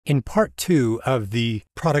In part 2 of the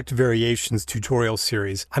product variations tutorial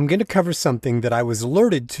series, I'm going to cover something that I was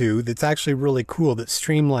alerted to that's actually really cool that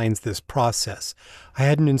streamlines this process. I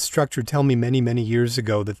had an instructor tell me many years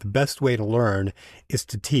ago that the best way to learn is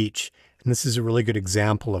to teach, and this is a really good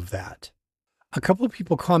example of that. A couple of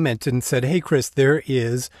people commented and said, "Hey Chris, there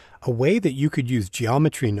is a way that you could use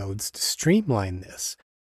geometry nodes to streamline this."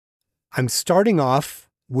 I'm starting off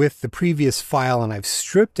with the previous file and I've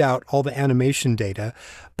stripped out all the animation data,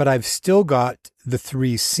 but I've still got the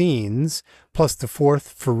 3 scenes plus the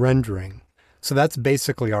 4th for rendering. So that's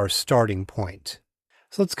basically our starting point.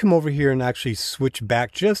 So let's come over here and actually switch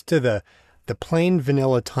back just to the plain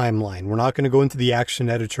vanilla timeline. We're not going to go into the action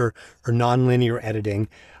editor or nonlinear editing.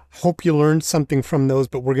 Hope you learned something from those,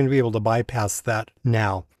 but we're going to be able to bypass that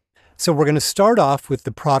now. So we're going to start off with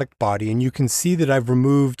the product body, and you can see that I've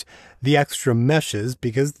removed the extra meshes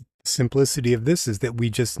because the simplicity of this is that we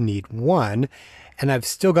just need one, and I've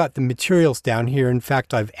still got the materials down here. In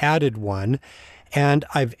fact, I've added one, and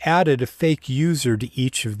I've added a fake user to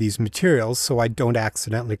each of these materials so I don't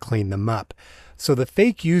accidentally clean them up. So the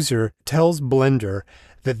fake user tells Blender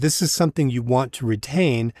that this is something you want to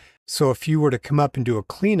retain. So if you were to come up and do a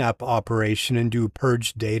cleanup operation and do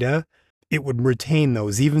purge data, it would retain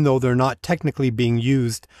those, even though they're not technically being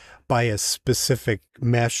used by a specific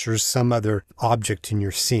mesh or some other object in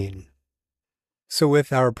your scene. So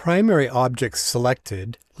with our primary object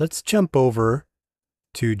selected, let's jump over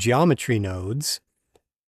to geometry nodes,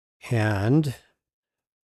 and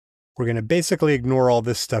we're going to basically ignore all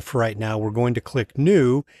this stuff right now. We're going to click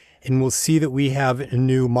new, and we'll see that we have a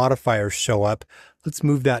new modifier show up. Let's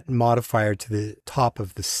move that modifier to the top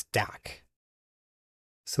of the stack.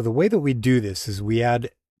 So the way that we do this is we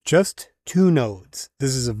add just 2 nodes.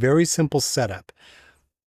 This is a very simple setup.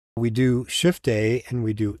 We do Shift A and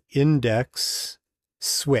we do index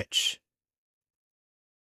switch.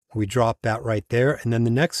 We drop that right there. And then the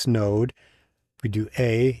next node we do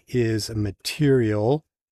A is a material,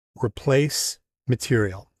 replace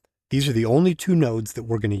material. These are the only 2 nodes that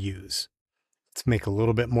we're going to use. Let's make a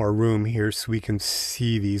little bit more room here so we can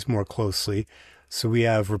see these more closely. So we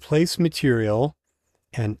have replace material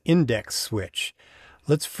and index switch.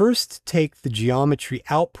 Let's first take the geometry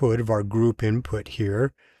output of our group input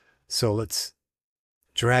here. So let's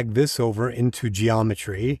drag this over into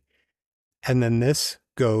geometry. And then this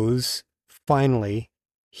goes finally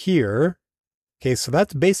here. Okay, so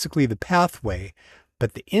that's basically the pathway,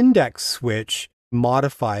 but the index switch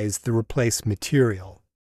modifies the replace material.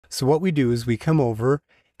 So what we do is we come over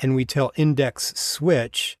and we tell index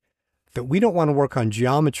switch that we don't want to work on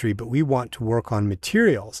geometry, but we want to work on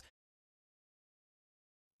materials.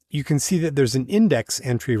 You can see that there's an index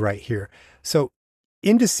entry right here. So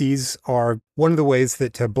indices are one of the ways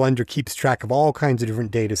that Blender keeps track of all kinds of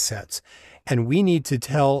different data sets. And we need to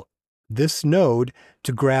tell this node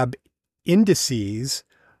to grab indices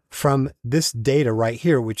from this data right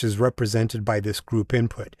here, which is represented by this group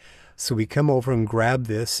input. So we come over and grab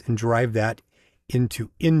this and drive that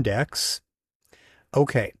into index.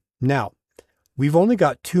 Okay. Now, we've only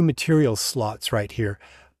got 2 material slots right here,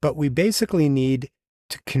 but we basically need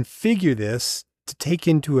to configure this to take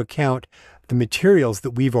into account the materials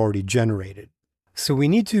that we've already generated. So we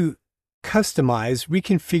need to customize,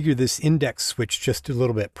 reconfigure this index switch just a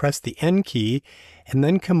little bit. Press the N key and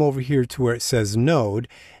then come over here to where it says node.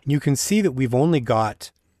 And you can see that we've only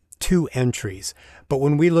got 2 entries. But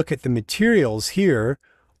when we look at the materials here,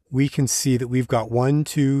 we can see that we've got 1,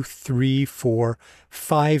 2, 3, 4,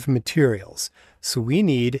 5 materials. So we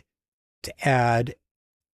need to add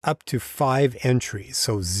up to 5 entries.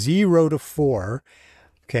 So 0 to 4,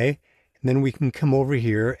 okay? And then we can come over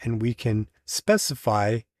here and we can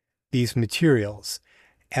specify these materials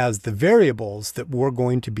as the variables that we're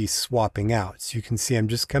going to be swapping out. So you can see I'm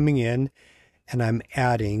just coming in and I'm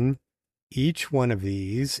adding each one of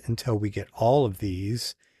these until we get all of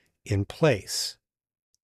these in place.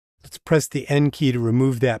 Let's press the N key to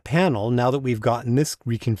remove that panel. Now that we've gotten this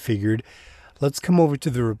reconfigured, let's come over to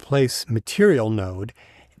the replace material node,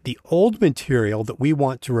 the old material that we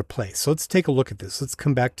want to replace. So let's take a look at this. Let's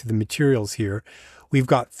come back to the materials here. We've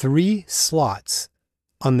got 3 slots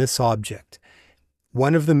on this object.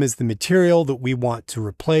 One of them is the material that we want to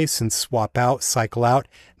replace and swap out, cycle out.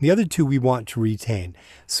 And the other 2 we want to retain.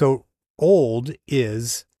 So old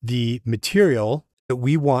is the material that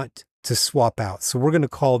we want to swap out. So we're going to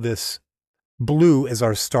call this blue as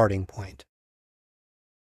our starting point.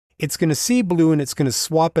 It's going to see blue and it's going to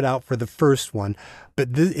swap it out for the first one, but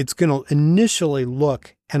it's going to initially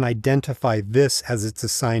look and identify this as it's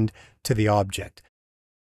assigned to the object.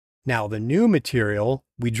 Now the new material,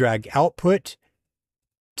 we drag output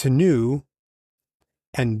to new,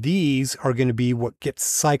 And these are going to be what gets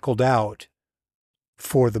cycled out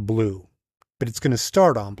for the blue, but it's going to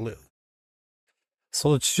start on blue. So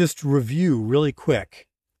let's just review really quick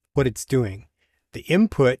what it's doing. The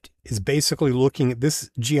input is basically looking at this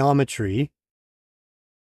geometry,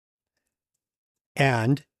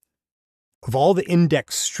 and of all the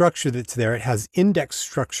index structure that's there, it has index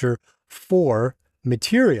structure for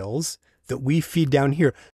materials that we feed down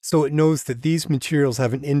here. So it knows that these materials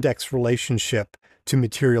have an index relationship to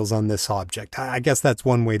materials on this object. I guess that's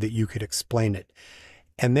one way that you could explain it.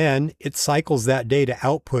 And then it cycles that data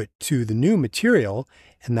output to the new material,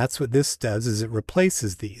 and that's what this does, is it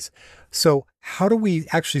replaces these. So how do we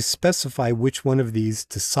actually specify which one of these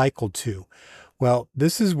to cycle to? Well,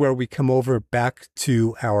 this is where we come over back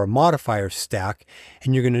to our modifier stack,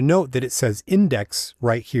 and you're going to note that it says index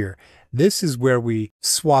right here. This is where we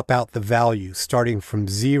swap out the value starting from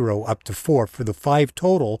 0 up to 4 for the 5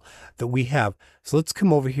 total that we have. So let's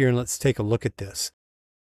come over here and let's take a look at this.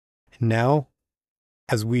 And now,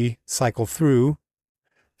 as we cycle through,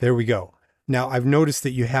 there we go. Now I've noticed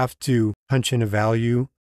that you have to punch in a value,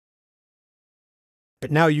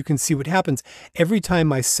 but now you can see what happens. Every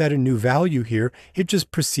time I set a new value here, it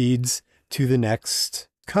just proceeds to the next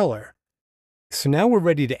color. So now we're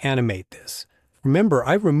ready to animate this. Remember,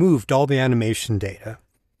 I removed all the animation data.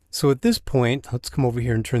 So at this point, let's come over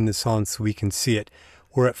here and turn this on so we can see it.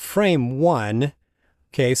 We're at frame 1.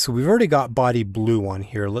 Okay, so we've already got body blue on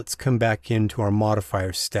here. Let's come back into our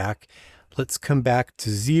modifier stack. Let's come back to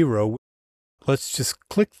 0. Let's just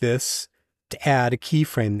click this to add a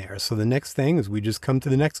keyframe there. So the next thing is we just come to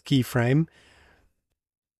the next keyframe,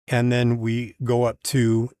 and then we go up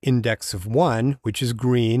to index of 1, which is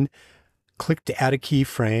green, click to add a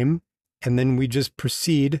keyframe, and then we just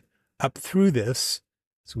proceed up through this.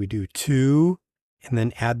 So we do 2, and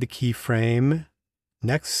then add the keyframe.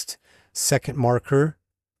 Next, second marker,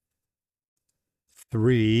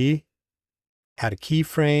 3, add a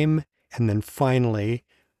keyframe, and then finally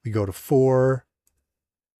we go to 4,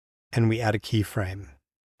 and we add a keyframe.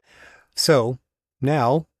 So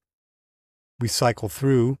now we cycle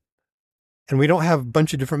through, and we don't have a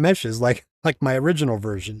bunch of different meshes like my original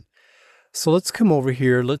version. So let's come over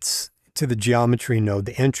here. Let's to the geometry node,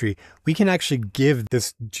 the entry. We can actually give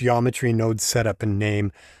this geometry node setup a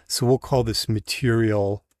name. So we'll call this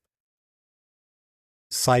material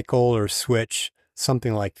cycle or switch,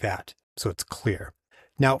 something like that, so it's clear.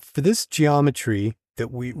 Now for this geometry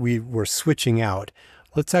that we were switching out,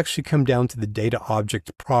 let's actually come down to the data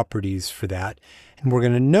object properties for that. And we're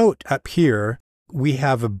going to note up here, we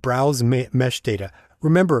have a browse mesh data.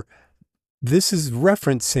 Remember, this is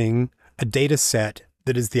referencing a data set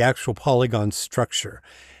that is the actual polygon structure.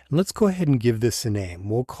 And let's go ahead and give this a name.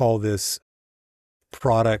 We'll call this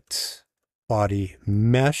product body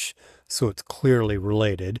mesh, so it's clearly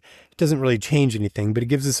related. It doesn't really change anything, but it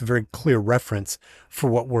gives us a very clear reference for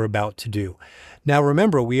what we're about to do. Now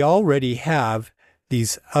remember, we already have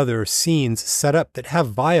these other scenes set up that have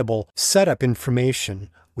viable setup information.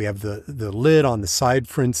 We have the lid on the side,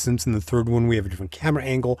 for instance. In the third one, we have a different camera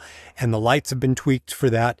angle, and the lights have been tweaked for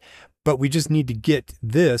that. But we just need to get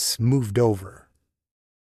this moved over.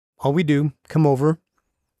 All we do, come over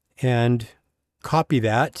and copy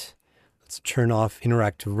that. Let's turn off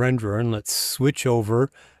interactive renderer and let's switch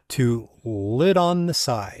over to lid on the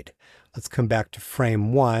side. Let's come back to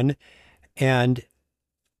frame 1, and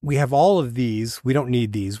we have all of these. We don't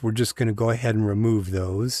need these. We're just going to go ahead and remove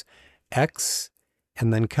those. X,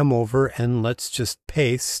 and then come over and let's just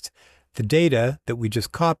paste the data that we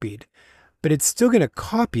just copied. But it's still going to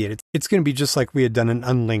copy it. It's going to be just like we had done an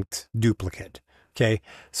unlinked duplicate. Okay,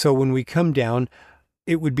 so when we come down,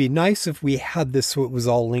 it would be nice if we had this so it was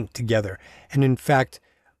all linked together. And in fact,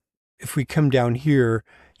 if we come down here,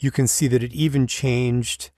 you can see that it even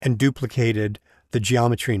changed and duplicated the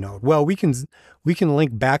geometry node. Well, we can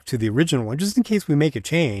link back to the original one just in case we make a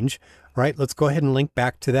change, right? Let's go ahead and link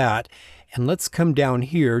back to that. And let's come down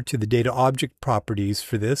here to the data object properties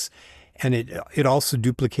for this. And it also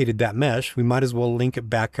duplicated that mesh. We might as well link it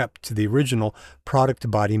back up to the original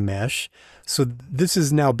product body mesh. So this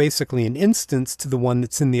is now basically an instance to the one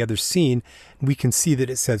that's in the other scene. We can see that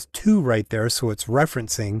it says 2 right there, so it's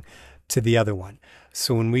referencing to the other one.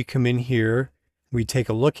 So when we come in here, we take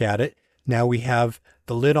a look at it. Now we have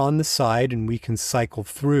the lid on the side, and we can cycle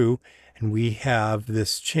through, and we have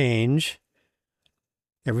this change.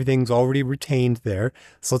 Everything's already retained there.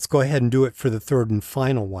 So let's go ahead and do it for the third and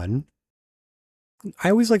final one.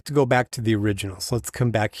 I always like to go back to the original. So let's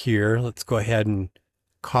come back here. Let's go ahead and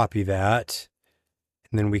copy that.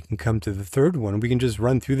 And then we can come to the third one. We can just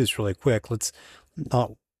run through this really quick. Let's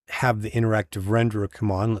not have the interactive renderer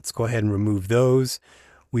come on. Let's go ahead and remove those.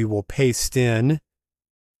 We will paste in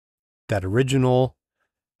that original,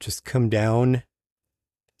 just come down,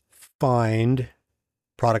 find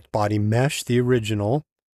product body mesh, the original,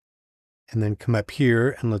 and then come up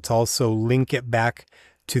here and let's also link it back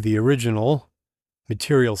to the original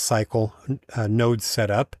material cycle node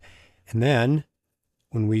setup. And then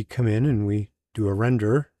when we come in and we do a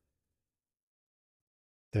render,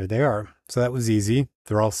 there they are. So that was easy.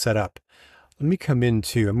 They're all set up. I'm going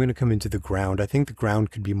to come into the ground. I think the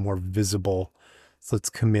ground could be more visible. So let's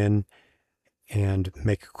come in and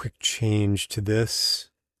make a quick change to this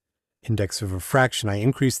index of refraction. I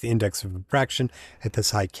increase the index of refraction at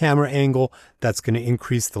this high camera angle. That's going to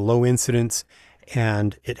increase the low incidence,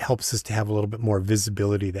 and it helps us to have a little bit more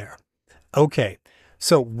visibility there. Okay,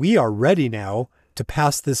 so we are ready now to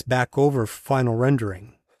pass this back over for final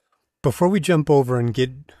rendering. Before we jump over and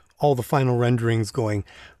get all the final renderings going,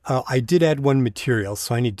 I did add one material,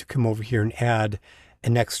 so I need to come over here and add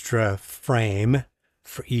an extra frame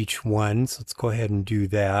for each one. So let's go ahead and do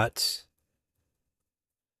that.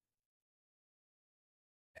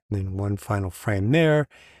 And then one final frame there.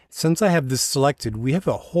 Since I have this selected, we have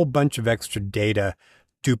a whole bunch of extra data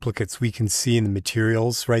duplicates we can see in the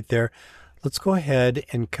materials right there. Let's go ahead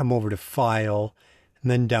and come over to File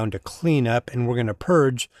and then down to Cleanup, and we're going to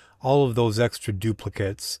purge all of those extra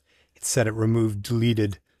duplicates. It said it removed,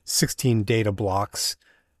 deleted 16 data blocks.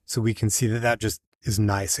 So we can see that that just is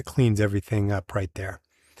nice. It cleans everything up right there.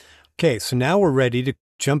 Okay, so now we're ready to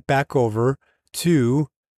jump back over to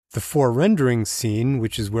the for rendering scene,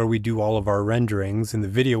 which is where we do all of our renderings in the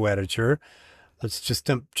video editor. Let's just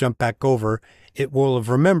jump back over. It will have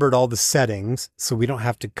remembered all the settings, so we don't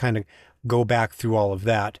have to kind of go back through all of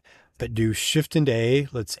that, but do Shift and A.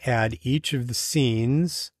 Let's add each of the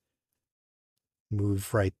scenes.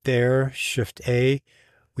 Move right there, Shift A.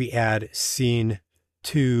 We add scene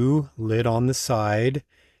 2, lid on the side,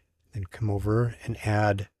 then come over and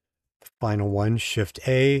add the final one, Shift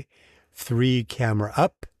A, 3, camera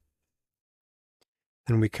up.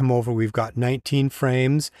 Then we come over, we've got 19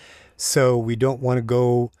 frames, so we don't want to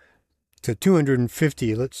go to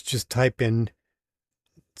 250. Let's just type in,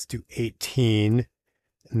 let's do 18,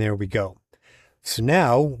 and there we go. So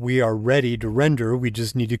now we are ready to render. We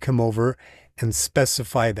just need to come over and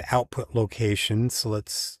specify the output location. So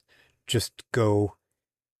let's just go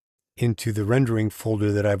into the rendering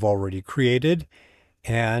folder that I've already created,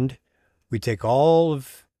 and we take all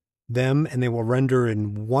of them and they will render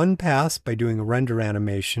in one pass by doing a render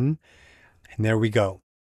animation. And there we go.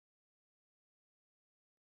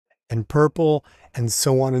 And purple, and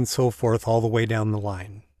so on and so forth all the way down the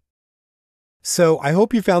line. So I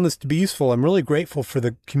hope you found this to be useful. I'm really grateful for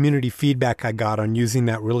the community feedback I got on using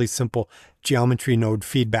that really simple geometry node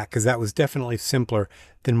feedback, because that was definitely simpler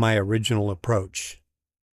than my original approach.